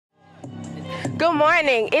Good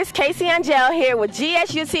morning. It's Kaci Angel here with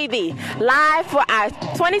GSUTV, live for our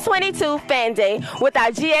 2022 Fan Day with our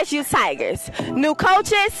GSU Tigers. New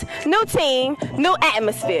coaches, new team, new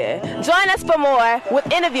atmosphere. Join us for more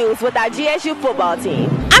with interviews with our GSU football team.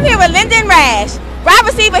 I'm here with Lyndon Rash, wide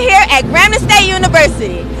receiver here at Grambling State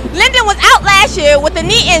University. Lyndon was out last year with a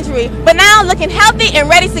knee injury, but now looking healthy and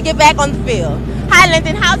ready to get back on the field. Hi,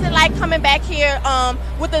 Lyndon. How's it like coming back here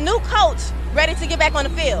with a new coach ready to get back on the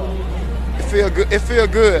field? It feel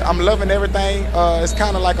good. I'm loving everything. It's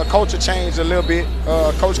kind of like a culture change a little bit.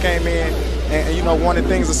 Coach came in and wanted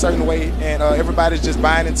things a certain way, and everybody's just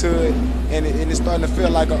buying into it, and it's starting to feel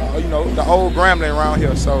like the old Grambling around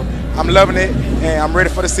here. So I'm loving it, and I'm ready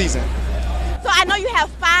for the season. So I know you have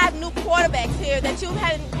 5 new quarterbacks here that you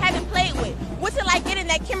haven't played with. What's it like getting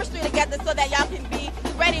that chemistry together so that y'all can be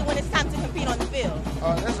ready when it's time to compete on the field?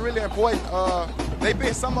 That's really important.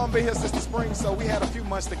 Some of them been here since the spring, so we had a few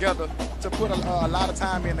months together to put a lot of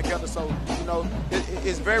time in together. So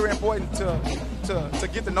it's very important to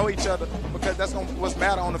get to know each other, because that's what's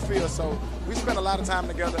matter on the field. So we spend a lot of time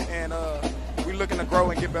together, and we're looking to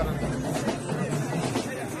grow and get better.